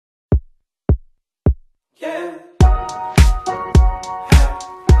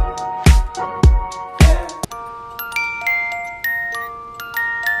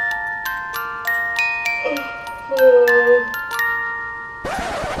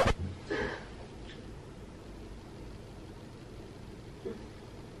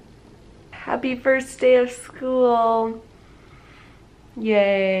Happy first day of school.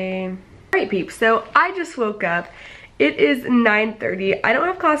 Yay. Alright peeps, so I just woke up. It is 9:30. I don't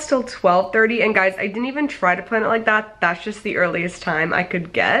have class till 12:30, and guys, I didn't even try to plan it like that. That's just the earliest time I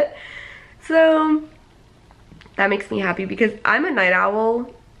could get. So that makes me happy because I'm a night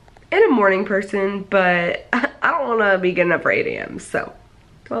owl and a morning person, but I don't want to be getting up for 8 a.m. So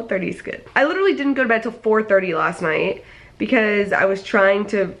 12:30 is good. I literally didn't go to bed till 4:30 last night because I was trying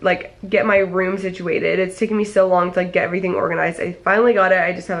to like get my room situated. It's taken me so long to like get everything organized. I finally got it.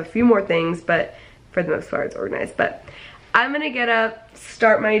 I just have a few more things, but for the most part it's organized. But I'm gonna get up,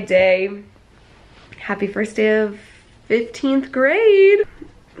 start my day. Happy first day of 15th grade.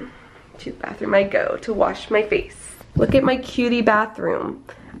 To the bathroom I go to wash my face. Look at my cutie bathroom.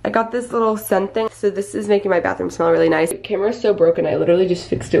 I got this little scent thing, so this is making my bathroom smell really nice. The camera's so broken, I literally just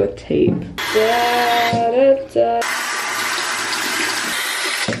fixed it with tape.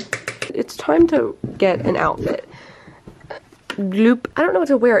 It's time to get an outfit. Gloop. I don't know what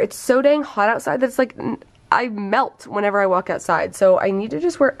to wear. It's so dang hot outside that it's like I melt whenever I walk outside. So I need to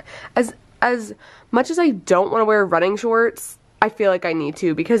just wear, as much as I don't want to wear running shorts, I feel like I need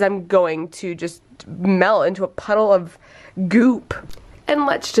to because I'm going to just melt into a puddle of goop. And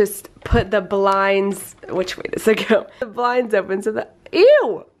let's just put the blinds, which way does it go? The blinds open so that,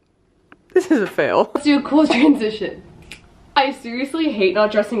 ew! This is a fail. Let's do a cool transition. I seriously hate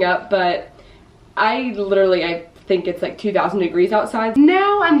not dressing up, but I think it's like 2,000 degrees outside.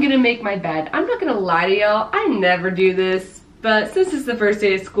 Now I'm gonna make my bed. I'm not gonna lie to y'all, I never do this, but since it's the first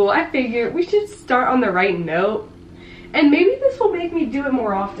day of school, I figure we should start on the right note. And maybe this will make me do it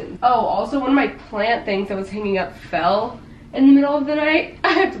more often. Oh, also one of my plant things that was hanging up fell in the middle of the night. I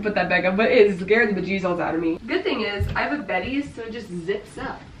have to put that back up, but it scared the bejesus out of me. Good thing is, I have a Betty's, so it just zips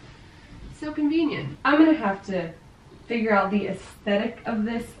up. So convenient. I'm gonna have to figure out the aesthetic of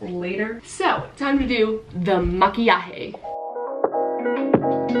this later. So, time to do the maquillaje.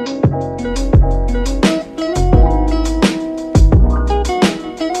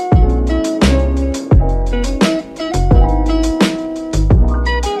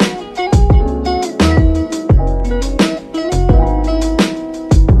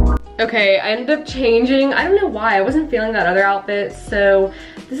 Okay, I ended up changing. I don't know why, I wasn't feeling that other outfit, so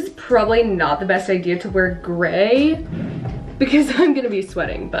this is probably not the best idea to wear gray because I'm gonna be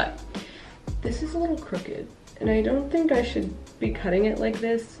sweating, but this is a little crooked and I don't think I should be cutting it like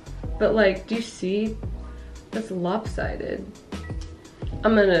this, but like, do you see? That's lopsided.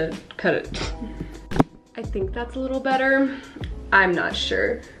 I'm gonna cut it. I think that's a little better. I'm not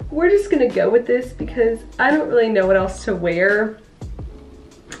sure. We're just gonna go with this because I don't really know what else to wear.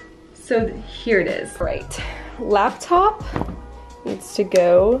 So here it is. Right, laptop needs to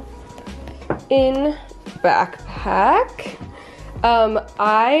go in backpack.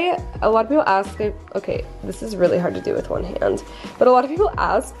 A lot of people ask, okay, this is really hard to do with one hand, but a lot of people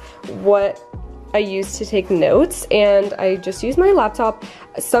ask what I use to take notes, and I just use my laptop.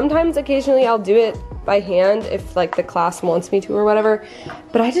 Sometimes, occasionally, I'll do it by hand if like the class wants me to or whatever,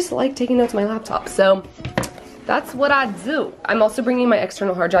 but I just like taking notes on my laptop, so that's what I do. I'm also bringing my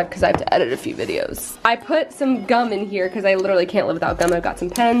external hard drive because I have to edit a few videos. I put some gum in here because I literally can't live without gum. I've got some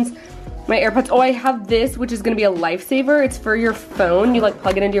pens, my AirPods. Oh, I have this, which is gonna be a lifesaver. It's for your phone. You like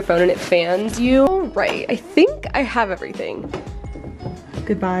plug it into your phone and it fans you. All right, I think I have everything.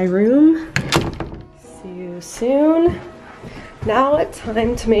 Goodbye, room. See you soon. Now it's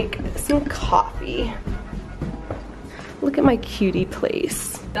time to make some coffee. Look at my cutie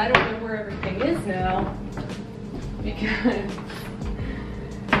place. I don't know where everything is now. Because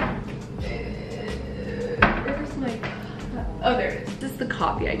where's my, oh, there it is. This is the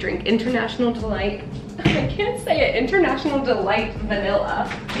coffee I drink, International Delight. I can't say it, International Delight Vanilla.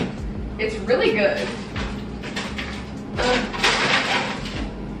 It's really good.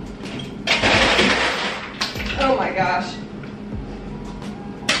 Oh my gosh.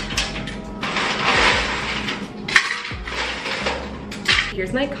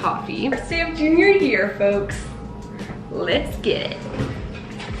 Here's my coffee. First day of junior year, folks. Let's get it.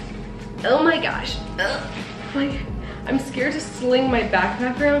 Oh my gosh. I'm scared to sling my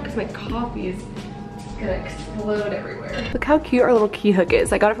backpack around because my coffee is gonna explode everywhere. Look how cute our little key hook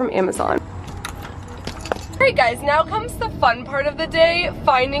is. I got it from Amazon. Alright guys, now comes the fun part of the day,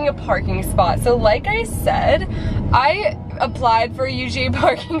 finding a parking spot. So like I said, I applied for a UGA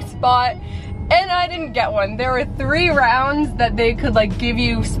parking spot and I didn't get one. There were 3 rounds that they could like give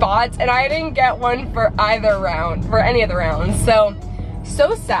you spots, and I didn't get one for either round, for any of the rounds. So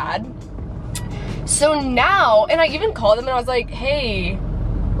sad. So now, and I even called them and I was like, hey,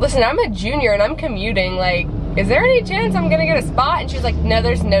 listen, I'm a junior and I'm commuting, like, is there any chance I'm gonna get a spot? And she's like, no,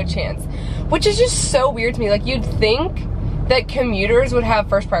 there's no chance. Which is just so weird to me. Like, you'd think that commuters would have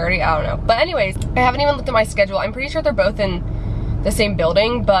first priority, I don't know. But anyways, I haven't even looked at my schedule. I'm pretty sure they're both in the same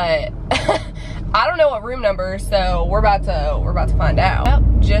building, but I don't know what room number, so we're about to find out. Well,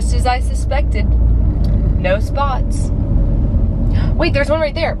 just as I suspected, no spots. Wait, there's one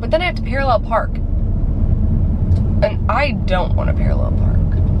right there, but then I have to parallel park. And I don't want to parallel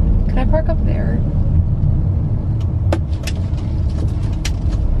park. Can I park up there?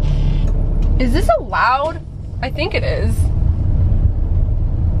 Is this allowed? I think it is.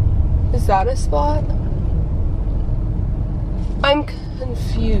 Is that a spot? I'm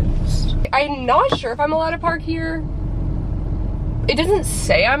confused. I'm not sure if I'm allowed to park here. It doesn't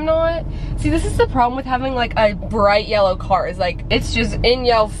say I'm not. See, this is the problem with having like a bright yellow car, is like, it's just in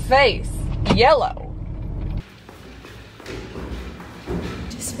your face, yellow.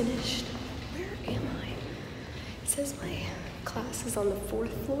 Just finished. Where am I? It says my class is on the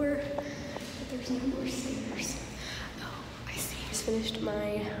 4th floor, but there's no more stairs. Oh, I see. Just finished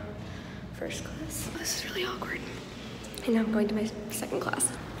my first class. Oh, this is really awkward. And now I'm going to my second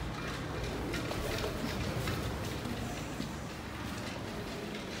class.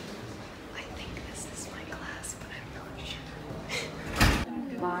 I think this is my class, but I'm not sure.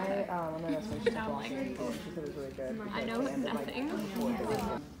 I know nothing.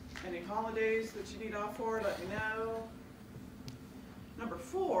 Any holidays that you need off for, let me know. Number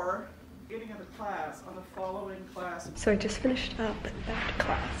 4, getting into class on the following class. So I just finished up that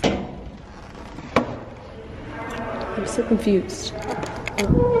class. I'm so confused.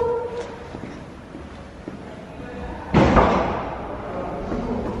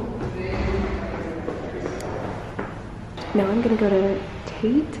 Now I'm gonna go to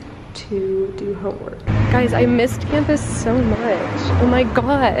Tate to do homework. Guys, I missed campus so much. Oh my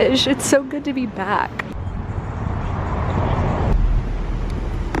gosh, it's so good to be back.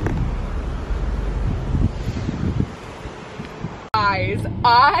 Guys,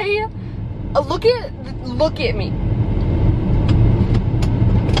 look at me.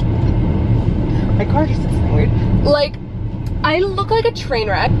 My car just does something weird. Like, I look like a train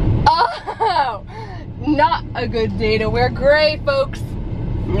wreck. Oh, not a good day to wear gray, folks.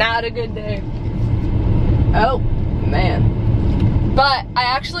 Not a good day. Oh, man. But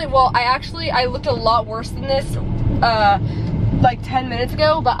I looked a lot worse than this, like 10 minutes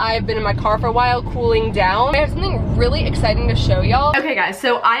ago, but I've been in my car for a while cooling down. I have something really exciting to show y'all. Okay guys,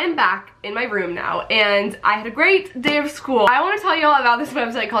 so I am back in my room now and I had a great day of school. I want to tell y'all about this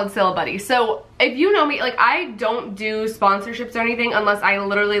website called Syllabuddy. So if you know me, like, I don't do sponsorships or anything unless I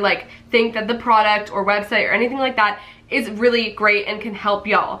literally like think that the product or website or anything like that is really great and can help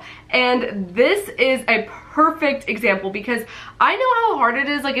y'all. And this is a perfect example because I know how hard it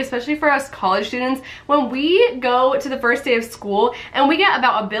is, like especially for us college students, when we go to the first day of school and we get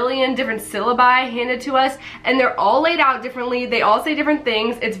about a billion different syllabi handed to us and they're all laid out differently, they all say different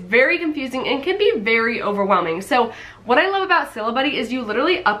things, it's very confusing and can be very overwhelming. So what I love about Syllabuddy is you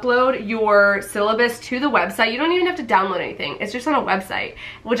literally upload your syllabus to the website. You don't even have to download anything. It's just on a website,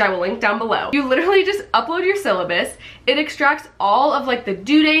 which I will link down below. You literally just upload your syllabus. It extracts all of like the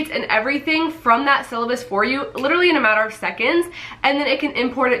due dates and everything from that syllabus for you, literally in a matter of seconds. And then it can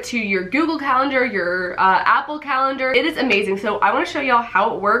import it to your Google Calendar, your Apple Calendar. It is amazing. So I want to show y'all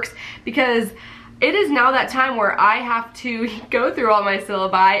how it works because it is now that time where I have to go through all my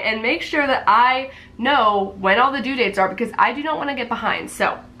syllabi and make sure that I know when all the due dates are because I do not want to get behind.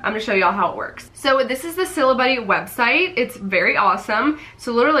 So I'm gonna show y'all how it works. So this is the Syllabuddy website. It's very awesome.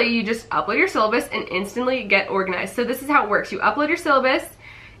 So literally you just upload your syllabus and instantly get organized. So this is how it works. You upload your syllabus,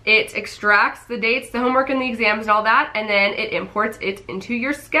 it extracts the dates, the homework and the exams and all that, and then it imports it into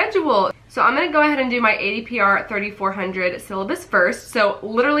your schedule. So I'm gonna go ahead and do my ADPR 3400 syllabus first. So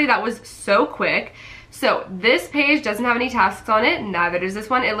literally that was so quick. So this page doesn't have any tasks on it, neither does this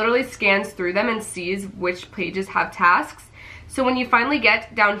one. It literally scans through them and sees which pages have tasks. So when you finally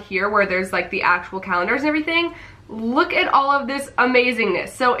get down here where there's like the actual calendars and everything, look at all of this amazingness.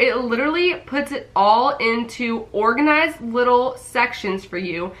 So it literally puts it all into organized little sections for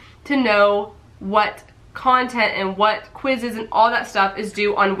you to know what content and what quizzes and all that stuff is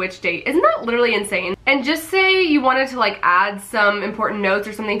due on which date. Isn't that literally insane? And just say you wanted to like add some important notes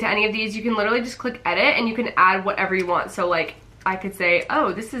or something to any of these, you can literally just click edit and you can add whatever you want. So like I could say,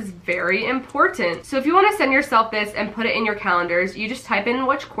 oh, this is very important. So if you want to send yourself this and put it in your calendars, you just type in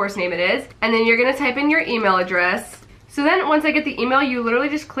which course name it is, and then you're going to type in your email address. So then once I get the email, you literally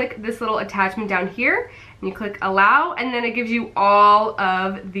just click this little attachment down here, and you click allow, and then it gives you all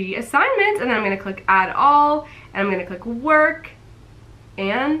of the assignments, and then I'm going to click add all, and I'm going to click work,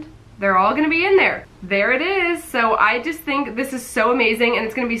 and they're all going to be in there. there it is. So I just think this is so amazing and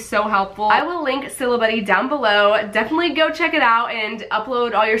it's gonna be so helpful. I will link Syllabuddy down below. Definitely go check it out and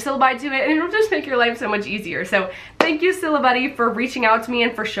upload all your syllabi to it, and it'll just make your life so much easier. So thank you, Syllabuddy, for reaching out to me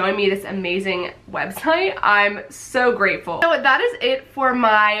and for showing me this amazing website. I'm so grateful. So that is it for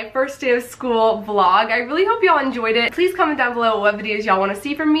my first day of school vlog. I really hope y'all enjoyed it. Please comment down below what videos y'all want to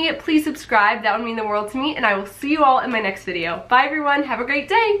see from me. Please subscribe, that would mean the world to me, and I will see you all in my next video. Bye everyone, have a great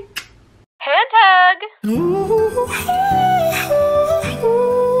day. Hand hug!